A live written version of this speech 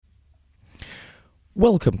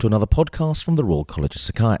Welcome to another podcast from the Royal College of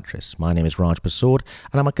Psychiatrists. My name is Raj Persaud,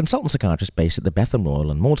 and I'm a consultant psychiatrist based at the Bethlem Royal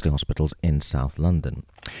and Maudsley Hospitals in South London.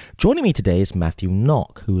 Joining me today is Matthew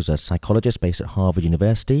Nock, who is a psychologist based at Harvard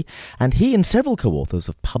University, and he and several co-authors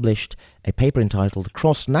have published a paper entitled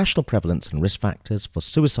Cross-National Prevalence and Risk Factors for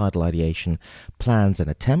Suicidal Ideation, Plans and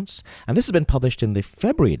Attempts, and this has been published in the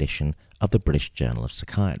February edition of the British Journal of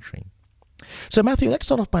Psychiatry. So, Matthew, let's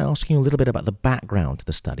start off by asking you a little bit about the background to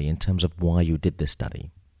the study in terms of why you did this study.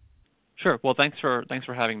 Sure. Well, thanks for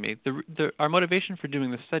having me. Our motivation for doing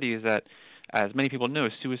this study is that, as many people know,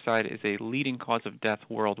 suicide is a leading cause of death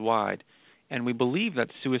worldwide, and we believe that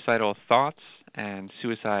suicidal thoughts and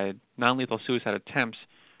non-lethal suicide attempts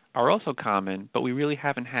are also common, but we really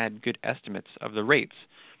haven't had good estimates of the rates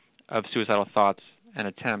of suicidal thoughts and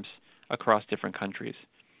attempts across different countries.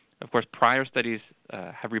 Of course, prior studies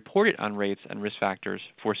have reported on rates and risk factors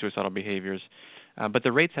for suicidal behaviors, but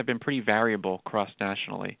the rates have been pretty variable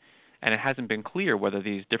cross-nationally, and it hasn't been clear whether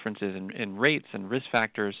these differences in rates and risk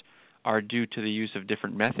factors are due to the use of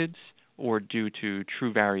different methods or due to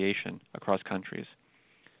true variation across countries.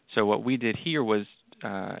 So what we did here was,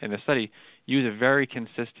 in the study, use a very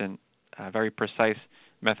consistent, very precise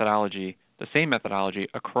methodology, the same methodology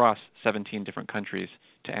across 17 different countries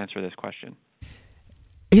to answer this question.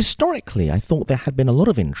 Historically, I thought there had been a lot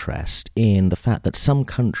of interest in the fact that some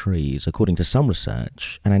countries, according to some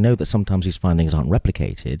research, and I know that sometimes these findings aren't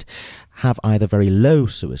replicated, have either very low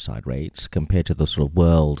suicide rates compared to the sort of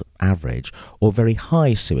world average, or very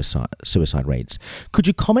high suicide rates. Could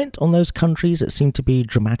you comment on those countries that seem to be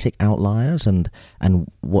dramatic outliers, and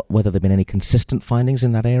whether there have been any consistent findings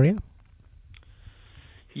in that area?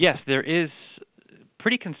 Yes, there is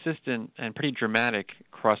pretty consistent and pretty dramatic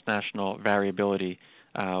cross-national variability.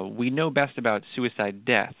 We know best about suicide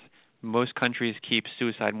death. Most countries keep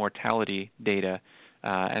suicide mortality data,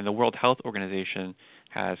 and the World Health Organization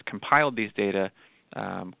has compiled these data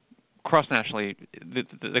cross-nationally.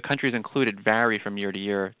 The countries included vary from year to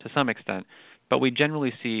year to some extent, but we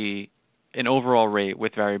generally see an overall rate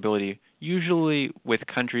with variability, usually with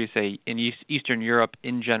countries, say, in Eastern Europe,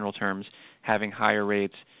 in general terms, having higher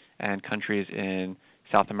rates, and countries in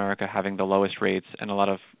South America having the lowest rates, and a lot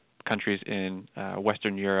of countries in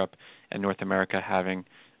Western Europe and North America having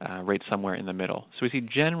rates somewhere in the middle. So we see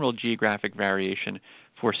general geographic variation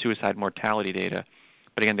for suicide mortality data.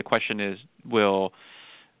 But again, the question is, will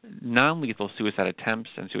non-lethal suicide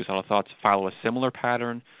attempts and suicidal thoughts follow a similar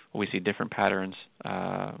pattern? Will we see different patterns?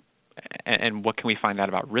 And what can we find out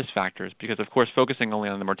about risk factors? Because, of course, focusing only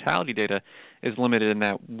on the mortality data is limited in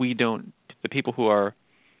that the people who are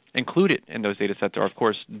included in those data sets are, of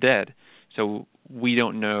course, dead. So we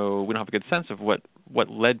don't have a good sense of what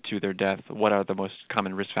led to their death, what are the most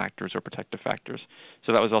common risk factors or protective factors.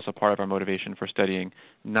 So that was also part of our motivation for studying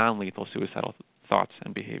non-lethal suicidal thoughts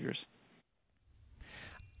and behaviors.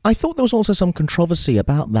 I thought there was also some controversy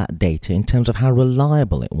about that data in terms of how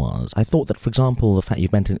reliable it was. I thought that, for example, the fact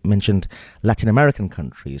you've mentioned Latin American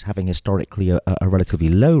countries having historically a relatively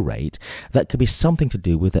low rate, that could be something to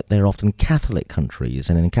do with that they're often Catholic countries,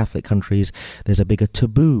 and in Catholic countries there's a bigger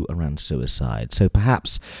taboo around suicide. So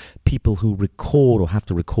perhaps people who record or have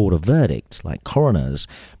to record a verdict, like coroners,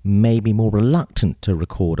 may be more reluctant to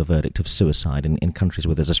record a verdict of suicide in countries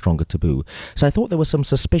where there's a stronger taboo. So I thought there was some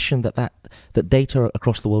suspicion that data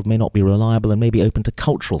across the world may not be reliable and may be open to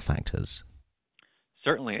cultural factors.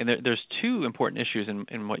 Certainly, and there's two important issues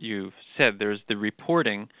in what you've said. There's the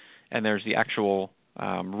reporting, and there's the actual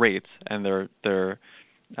rates, and they're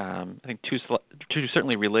I think two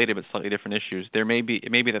certainly related but slightly different issues. It may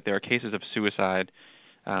be that there are cases of suicide,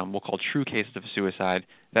 we'll call true cases of suicide,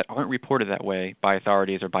 that aren't reported that way by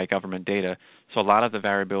authorities or by government data. So a lot of the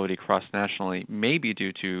variability cross-nationally may be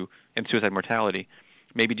due to, in suicide mortality,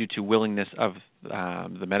 maybe due to willingness of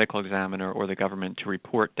the medical examiner or the government to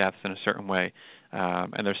report deaths in a certain way.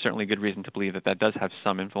 And there's certainly good reason to believe that does have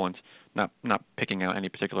some influence, not picking out any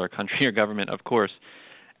particular country or government, of course.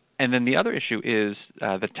 And then the other issue is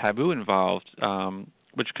the taboo involved,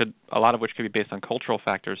 a lot of which could be based on cultural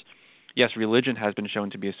factors. Yes, religion has been shown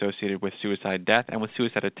to be associated with suicide death and with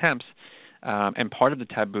suicide attempts, and part of the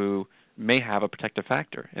taboo may have a protective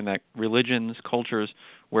factor in that religions, cultures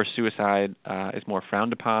where suicide is more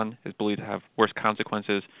frowned upon, is believed to have worse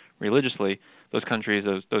consequences religiously, those countries,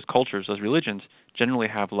 those cultures, those religions generally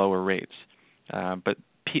have lower rates. But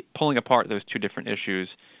pulling apart those two different issues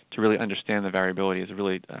to really understand the variability is a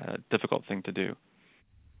really difficult thing to do.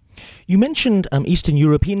 You mentioned Eastern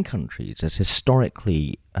European countries as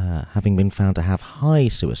historically having been found to have high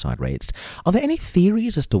suicide rates. Are there any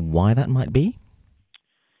theories as to why that might be?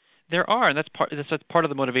 There are, and that's part of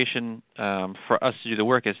the motivation for us to do the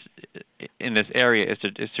work is in this area is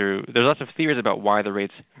to there's lots of theories about why the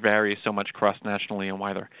rates vary so much cross-nationally and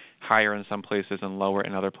why they're higher in some places and lower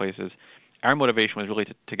in other places. Our motivation was really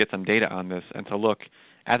to get some data on this and to look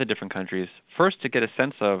at the different countries, first to get a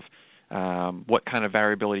sense of what kind of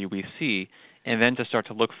variability we see, and then to start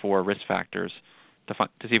to look for risk factors to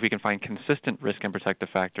see if we can find consistent risk and protective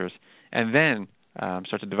factors, and then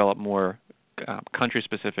start to develop more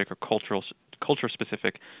country-specific or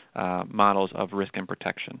culture-specific models of risk and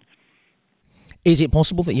protection. Is it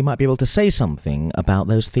possible that you might be able to say something about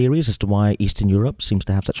those theories as to why Eastern Europe seems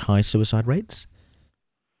to have such high suicide rates?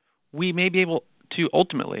 We may be able to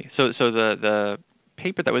ultimately. So the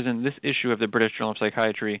paper that was in this issue of the British Journal of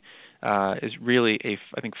Psychiatry is really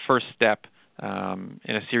I think, first step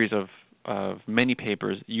in a series of many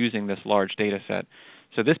papers using this large data set.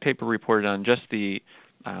 So this paper reported on just the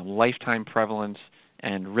lifetime prevalence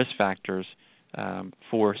and risk factors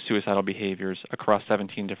for suicidal behaviors across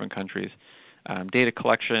 17 different countries. Data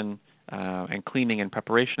collection and cleaning and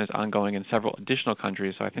preparation is ongoing in several additional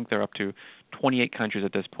countries, so I think they're up to 28 countries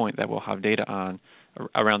at this point that we'll have data on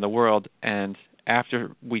around the world. And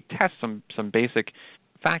after we test some basic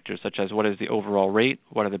factors, such as what is the overall rate,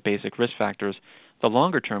 what are the basic risk factors, the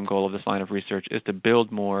longer-term goal of this line of research is to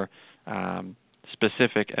build more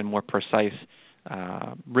specific and more precise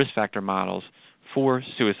risk factor models for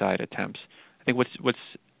suicide attempts. I think what's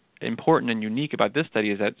important and unique about this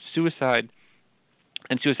study is that suicide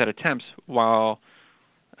and suicide attempts, while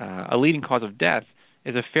a leading cause of death,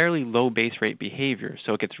 is a fairly low base rate behavior,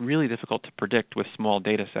 so it gets really difficult to predict with small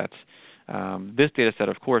data sets. This data set,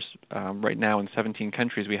 of course, right now in 17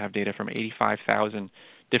 countries, we have data from 85,000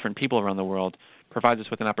 different people around the world, provides us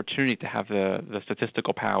with an opportunity to have the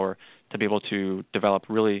statistical power to be able to develop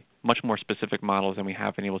really much more specific models than we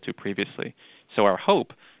have been able to previously. So our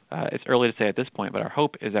hope, it's early to say at this point, but our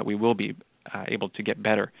hope is that we will be able to get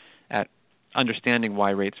better at understanding why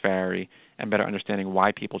rates vary and better understanding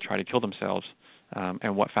why people try to kill themselves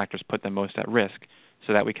and what factors put them most at risk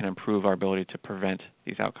so that we can improve our ability to prevent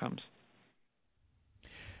these outcomes.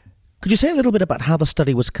 Could you say a little bit about how the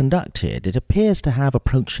study was conducted? It appears to have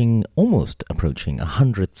almost approaching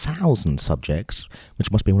 100,000 subjects, which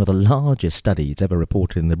must be one of the largest studies ever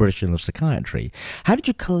reported in the British Journal of Psychiatry. How did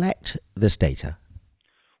you collect this data?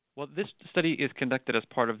 Well, this study is conducted as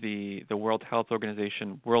part of the World Health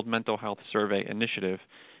Organization World Mental Health Survey Initiative,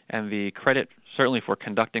 and the credit certainly for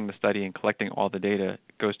conducting the study and collecting all the data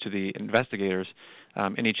goes to the investigators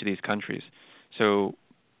in each of these countries. So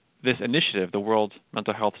this initiative, the World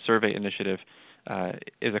Mental Health Survey Initiative,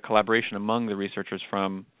 is a collaboration among the researchers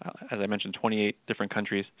from, as I mentioned, 28 different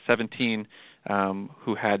countries, 17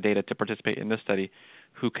 who had data to participate in this study,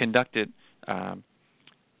 who conducted,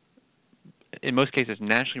 in most cases,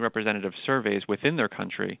 nationally representative surveys within their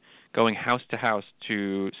country, going house to house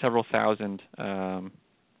to several thousand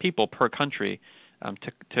people per country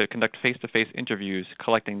to conduct face-to-face interviews,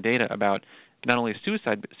 collecting data about not only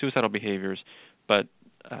suicidal behaviors, but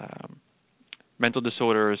mental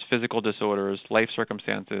disorders, physical disorders, life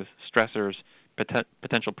circumstances, stressors,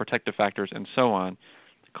 potential protective factors, and so on.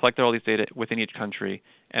 Collected all these data within each country,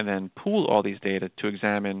 and then pool all these data to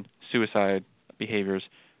examine suicide behaviors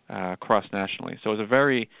cross-nationally. So it was a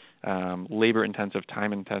very labor-intensive,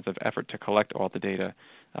 time-intensive effort to collect all the data.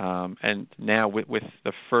 And now with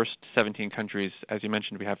the first 17 countries, as you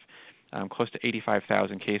mentioned, we have close to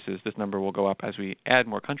 85,000 cases. This number will go up as we add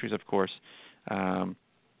more countries, of course.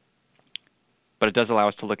 But it does allow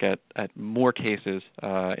us to look at more cases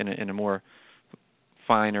in a more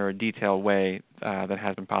finer, detailed way than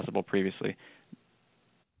has been possible previously.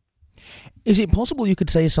 Is it possible you could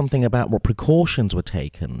say something about what precautions were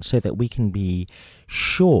taken so that we can be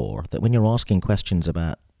sure that when you're asking questions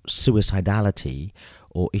about suicidality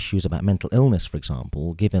or issues about mental illness, for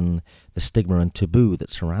example, given the stigma and taboo that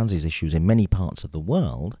surrounds these issues in many parts of the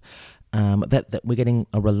world, that we're getting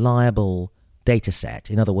a reliable data set?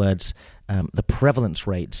 In other words, the prevalence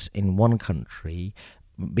rates in one country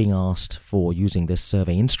being asked for using this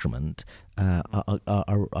survey instrument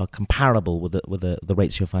are comparable with the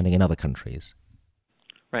rates you're finding in other countries.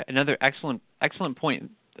 Right. Another excellent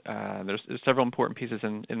point. There's several important pieces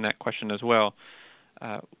in that question as well.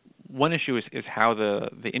 One issue is how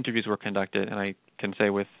the interviews were conducted, and I can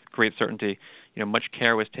say with great certainty, much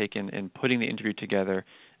care was taken in putting the interview together,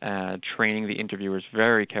 training the interviewers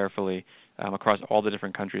very carefully across all the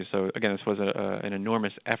different countries. So again, this was an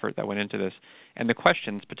enormous effort that went into this. And the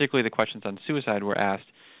questions, particularly the questions on suicide, were asked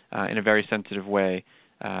in a very sensitive way.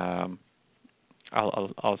 I'll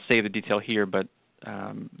save the detail here, but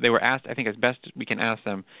they were asked, I think as best we can ask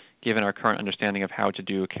them, given our current understanding of how to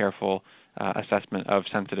do a careful assessment of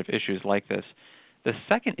sensitive issues like this. The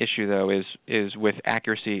second issue, though, is with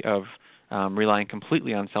accuracy of relying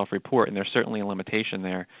completely on self-report, and there's certainly a limitation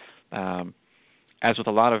there. As with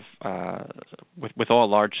a lot of, with all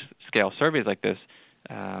large-scale surveys like this,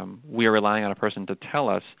 we are relying on a person to tell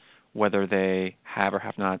us whether they have or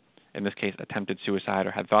have not, in this case, attempted suicide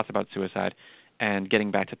or had thoughts about suicide. And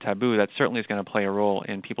getting back to taboo, that certainly is going to play a role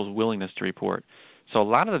in people's willingness to report. So a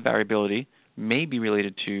lot of the variability may be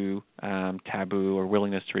related to taboo or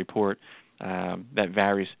willingness to report that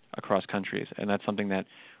varies across countries. And that's something that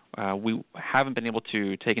we haven't been able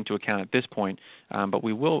to take into account at this point, but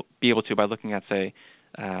we will be able to by looking at, say,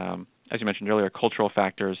 as you mentioned earlier, cultural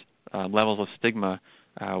factors, levels of stigma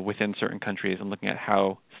within certain countries, and looking at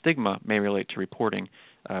how stigma may relate to reporting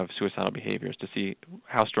of suicidal behaviors to see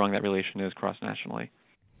how strong that relation is cross-nationally.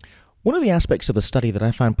 One of the aspects of the study that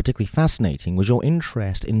I found particularly fascinating was your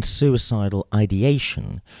interest in suicidal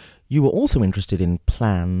ideation. You were also interested in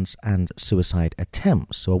plans and suicide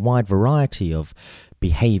attempts, so a wide variety of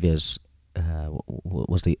behaviors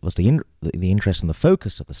was the interest and the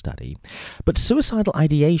focus of the study. But suicidal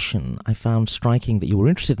ideation, I found striking that you were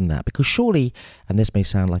interested in that, because surely, and this may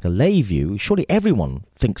sound like a lay view, surely everyone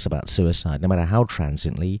thinks about suicide, no matter how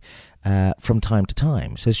transiently, from time to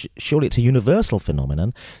time. So surely it's a universal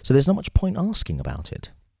phenomenon, so there's not much point asking about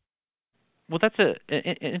it. Well, that's an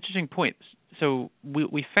interesting point. So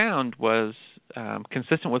we found was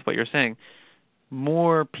consistent with what you're saying.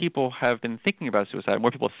 More people have been thinking about suicide,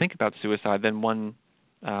 more people think about suicide than one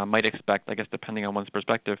might expect, I guess, depending on one's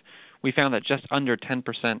perspective. We found that just under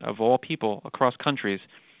 10% of all people across countries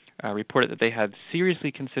reported that they had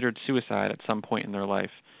seriously considered suicide at some point in their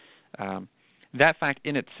life. That fact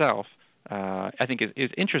in itself, I think,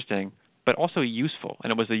 is interesting, but also useful.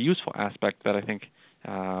 And it was the useful aspect that I think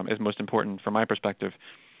is most important from my perspective.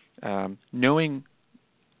 Knowing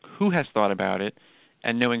who has thought about it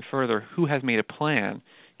and knowing further who has made a plan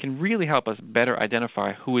can really help us better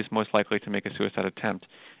identify who is most likely to make a suicide attempt.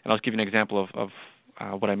 And I'll just give you an example of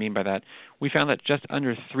what I mean by that. We found that just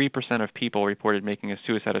under 3% of people reported making a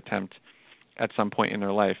suicide attempt at some point in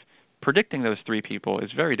their life. Predicting those 3 people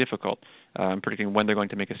is very difficult. Predicting when they're going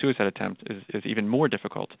to make a suicide attempt is even more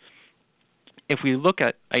difficult. If we look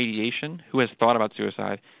at ideation, who has thought about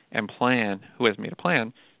suicide, and plan, who has made a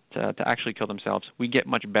plan to actually kill themselves, we get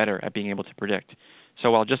much better at being able to predict. So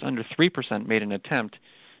while just under 3% made an attempt,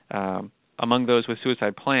 among those with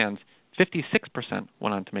suicide plans, 56%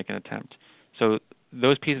 went on to make an attempt. So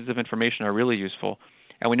those pieces of information are really useful.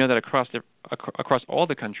 And we know that across all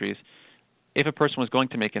the countries, if a person was going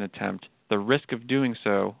to make an attempt, the risk of doing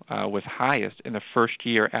so was highest in the first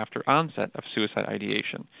year after onset of suicide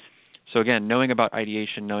ideation. So again, knowing about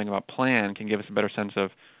ideation, knowing about plan can give us a better sense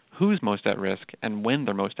of who's most at risk and when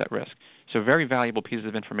they're most at risk. So very valuable pieces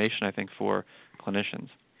of information, I think, for clinicians.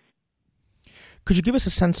 Could you give us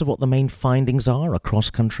a sense of what the main findings are across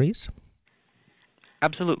countries?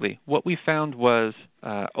 Absolutely. What we found was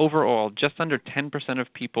overall, just under 10%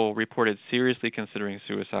 of people reported seriously considering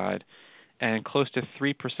suicide, and close to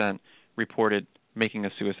 3% reported making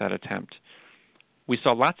a suicide attempt. We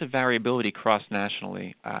saw lots of variability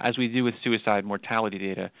cross-nationally. As we do with suicide mortality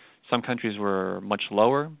data, some countries were much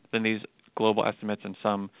lower than these global estimates and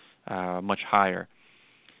some much higher.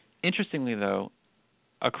 Interestingly, though,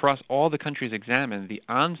 across all the countries examined, the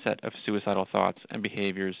onset of suicidal thoughts and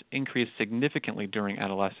behaviors increased significantly during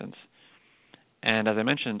adolescence. And as I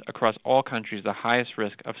mentioned, across all countries, the highest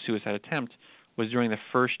risk of suicide attempt was during the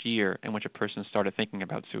first year in which a person started thinking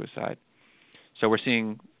about suicide. So we're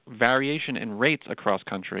seeing variation in rates across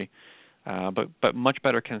country, but much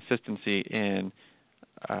better consistency in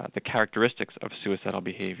the characteristics of suicidal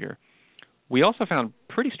behavior. We also found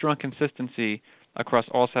pretty strong consistency across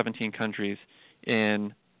all 17 countries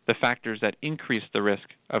in the factors that increase the risk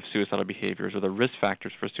of suicidal behaviors, or the risk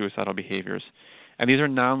factors for suicidal behaviors. And these are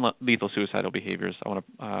non-lethal suicidal behaviors. I want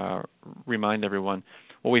to remind everyone.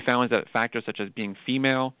 What we found is that factors such as being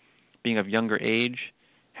female, being of younger age,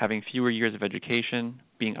 having fewer years of education,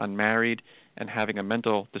 being unmarried, and having a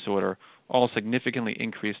mental disorder all significantly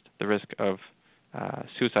increased the risk of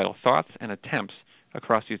suicidal thoughts and attempts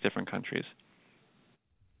across these different countries.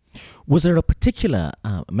 Was there a particular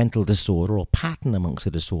mental disorder or pattern amongst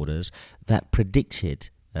the disorders that predicted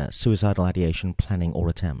suicidal ideation, planning, or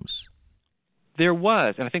attempts? There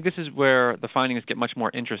was, and I think this is where the findings get much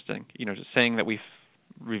more interesting. Just saying that we've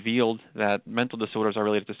revealed that mental disorders are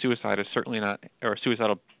related to suicide is certainly not, or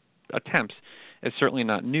suicidal attempts is certainly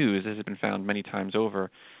not news, as has been found many times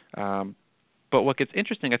over. But what gets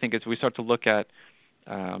interesting, I think, is we start to look at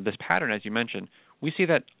this pattern, as you mentioned. we see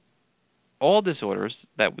that all disorders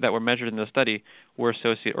that were measured in the study were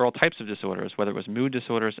associated, or all types of disorders, whether it was mood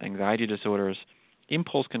disorders, anxiety disorders,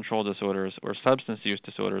 impulse control disorders, or substance use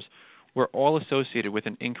disorders, were all associated with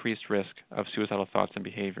an increased risk of suicidal thoughts and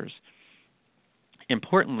behaviors.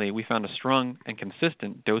 Importantly, we found a strong and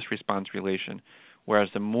consistent dose-response relation, whereas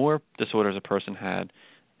the more disorders a person had,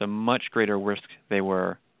 the much greater risk they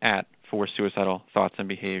were at for suicidal thoughts and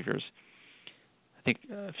behaviors. I think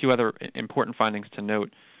a few other important findings to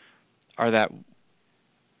note are that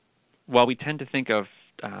while we tend to think of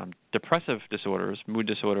depressive disorders, mood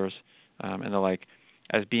disorders, and the like,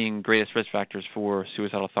 as being greatest risk factors for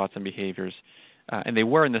suicidal thoughts and behaviors, and they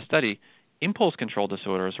were in the study, impulse control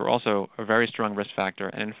disorders were also a very strong risk factor,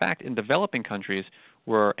 and in fact, in developing countries,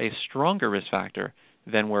 were a stronger risk factor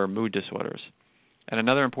than were mood disorders. And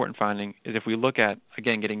another important finding is if we look at,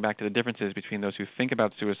 again, getting back to the differences between those who think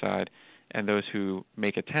about suicide and those who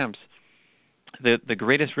make attempts, the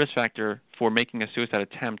greatest risk factor for making a suicide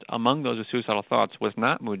attempt among those with suicidal thoughts was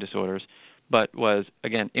not mood disorders, but was,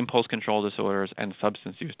 again, impulse control disorders and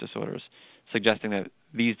substance use disorders, suggesting that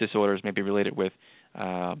these disorders may be related with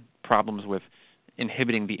problems with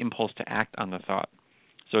inhibiting the impulse to act on the thought.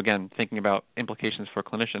 So again, thinking about implications for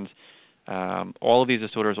clinicians, all of these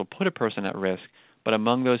disorders will put a person at risk, but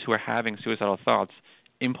among those who are having suicidal thoughts,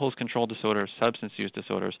 impulse control disorders, substance use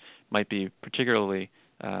disorders might be particularly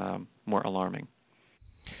more alarming.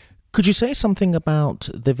 Could you say something about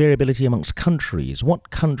the variability amongst countries? What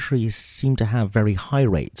countries seem to have very high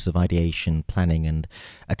rates of ideation, planning, and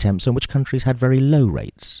attempts, and which countries had very low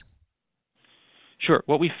rates? Sure.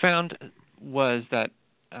 What we found was that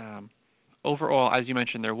overall, as you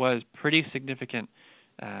mentioned, there was pretty significant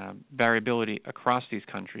variability across these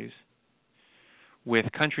countries,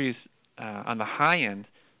 with countries on the high end,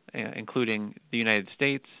 including the United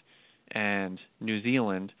States and New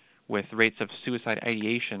Zealand, with rates of suicide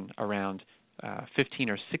ideation around 15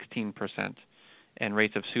 or 16%, and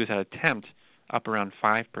rates of suicide attempt up around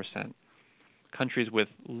 5%. Countries with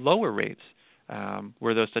lower rates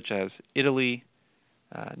were those such as Italy,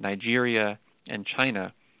 Nigeria, and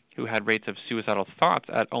China, who had rates of suicidal thoughts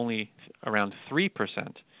at only around 3%,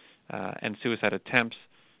 and suicide attempts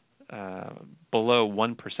below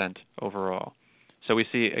 1% overall. So we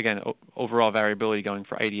see, again, overall variability going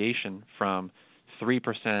for ideation from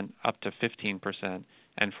 3% up to 15%,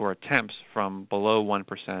 and for attempts from below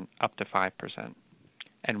 1% up to 5%.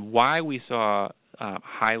 And why we saw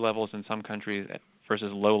high levels in some countries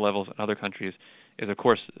versus low levels in other countries is, of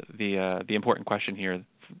course, the important question here,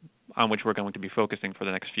 on which we're going to be focusing for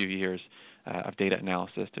the next few years of data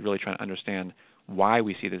analysis, to really try to understand why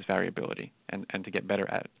we see this variability and to get better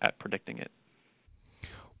at predicting it.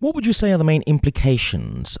 What would you say are the main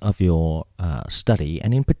implications of your study,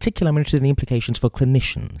 and in particular, I'm interested in the implications for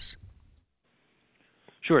clinicians?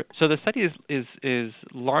 Sure. So the study is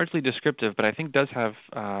largely descriptive, but I think does have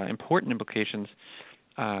important implications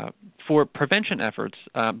for prevention efforts,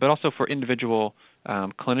 but also for individual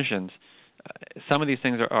clinicians. Some of these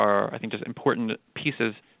things are, I think, just important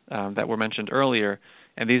pieces that were mentioned earlier,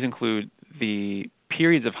 and these include the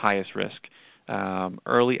periods of highest risk.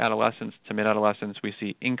 Early adolescence to mid-adolescence, we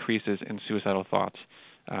see increases in suicidal thoughts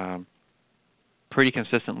pretty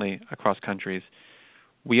consistently across countries.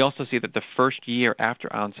 We also see that the first year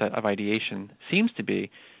after onset of ideation seems to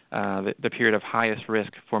be the period of highest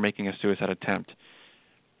risk for making a suicide attempt.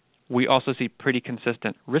 We also see pretty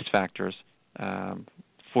consistent risk factors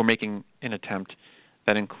for making an attempt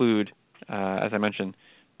that include, as I mentioned,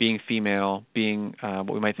 being female, being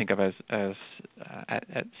what we might think of as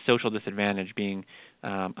at social disadvantage, being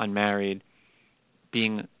unmarried,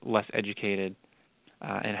 being less educated,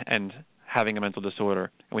 and having a mental disorder.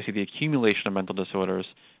 And we see the accumulation of mental disorders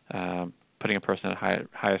putting a person at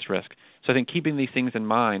highest risk. So I think keeping these things in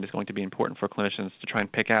mind is going to be important for clinicians to try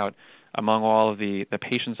and pick out, among all of the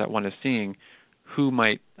patients that one is seeing, who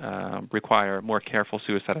might require more careful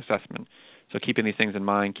suicide assessment. So keeping these things in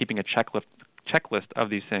mind, keeping a checklist of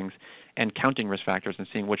these things, and counting risk factors and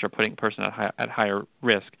seeing which are putting a person at higher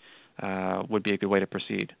risk would be a good way to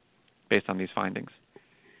proceed based on these findings.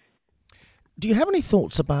 Do you have any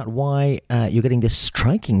thoughts about why you're getting this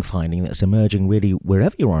striking finding that's emerging really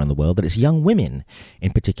wherever you are in the world, that it's young women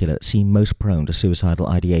in particular that seem most prone to suicidal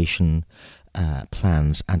ideation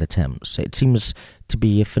plans and attempts? It seems to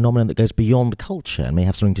be a phenomenon that goes beyond culture and may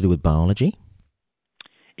have something to do with biology.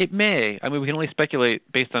 It may. I mean, we can only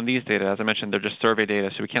speculate based on these data. As I mentioned, they're just survey data,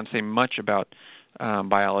 so we can't say much about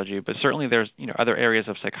biology. But certainly, there's other areas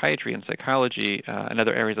of psychiatry and psychology and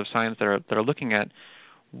other areas of science that are looking at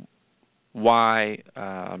why,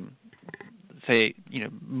 say,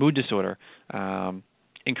 mood disorder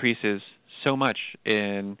increases so much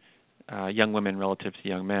in young women relative to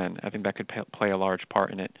young men. I think that could play a large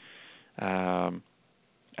part in it.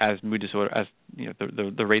 As mood disorder, as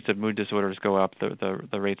the rates of mood disorders go up,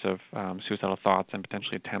 the rates of suicidal thoughts and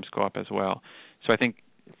potentially attempts go up as well. So I think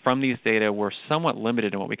from these data, we're somewhat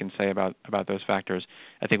limited in what we can say about those factors.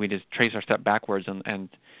 I think we just trace our step backwards, and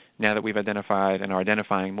now that we've identified and are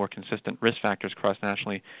identifying more consistent risk factors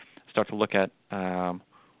cross-nationally, start to look at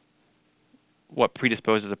what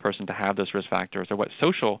predisposes a person to have those risk factors, or what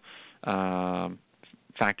social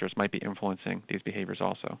factors might be influencing these behaviors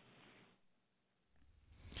also.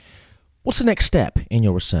 What's the next step in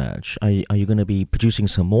your research? Are you going to be producing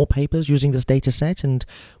some more papers using this data set, and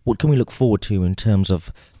what can we look forward to in terms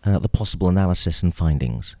of the possible analysis and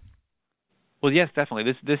findings? Well, yes,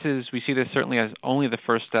 definitely. We see this certainly as only the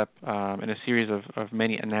first step in a series of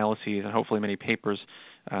many analyses and hopefully many papers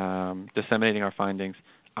disseminating our findings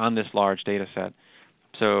on this large data set.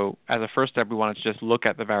 So as a first step, we wanted to just look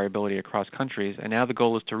at the variability across countries, and now the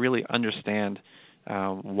goal is to really understand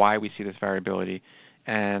why we see this variability,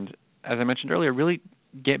 and as I mentioned earlier, really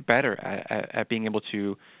get better at being able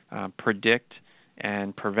to predict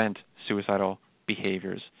and prevent suicidal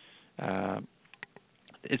behaviors.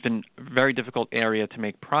 It's been a very difficult area to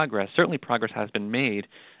make progress. Certainly progress has been made,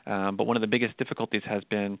 but one of the biggest difficulties has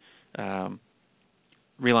been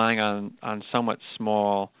relying on somewhat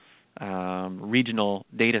small regional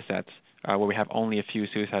data sets where we have only a few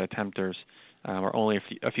suicide attempters or only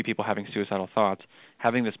a few people having suicidal thoughts.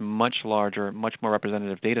 Having this much larger, much more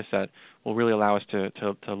representative data set will really allow us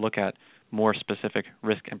to look at more specific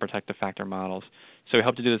risk and protective factor models. So we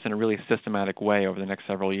hope to do this in a really systematic way over the next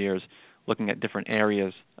several years, looking at different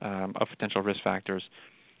areas of potential risk factors.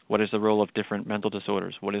 What is the role of different mental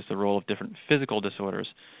disorders? What is the role of different physical disorders?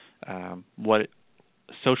 What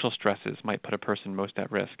social stresses might put a person most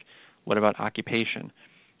at risk? What about occupation?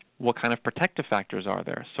 What kind of protective factors are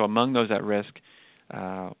there? So among those at risk,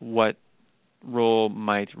 what role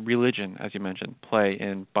might religion, as you mentioned, play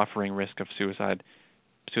in buffering risk of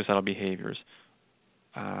suicidal behaviors?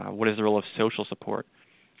 What is the role of social support?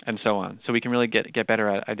 And so on. So we can really get better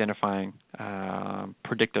at identifying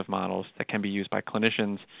predictive models that can be used by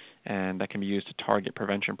clinicians and that can be used to target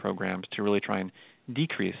prevention programs to really try and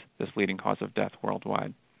decrease this leading cause of death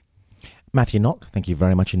worldwide. Matthew Nock, thank you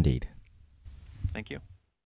very much indeed. Thank you.